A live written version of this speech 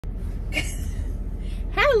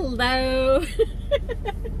Hello.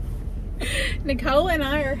 Nicole and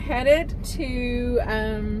I are headed to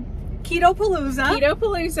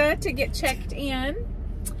Ketopalouza to get checked in.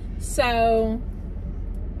 So,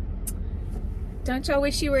 don't y'all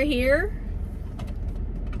wish you were here?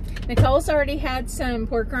 Nicole's already had some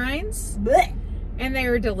pork rinds, and they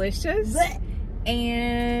were delicious.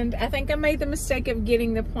 And I think I made the mistake of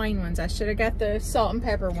getting the plain ones. I should have got the salt and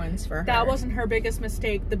pepper ones for her. That wasn't her biggest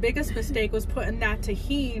mistake. The biggest mistake was putting that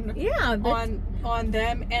tahini on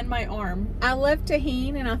them and my arm. I love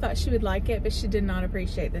tahini, and I thought she would like it, but she did not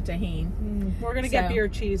appreciate the tahini. We're going to get beer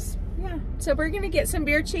cheese. Yeah, so we're going to get some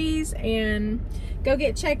beer cheese and go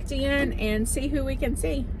get checked in and see who we can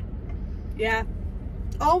see. Yeah.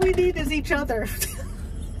 All we need is each other.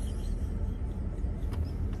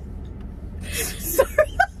 Sorry.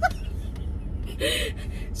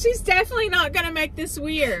 She's definitely not going to make this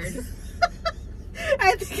weird.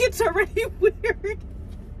 I think it's already weird.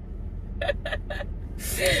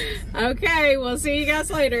 Okay, we'll see you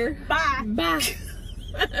guys later. Bye.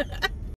 Bye.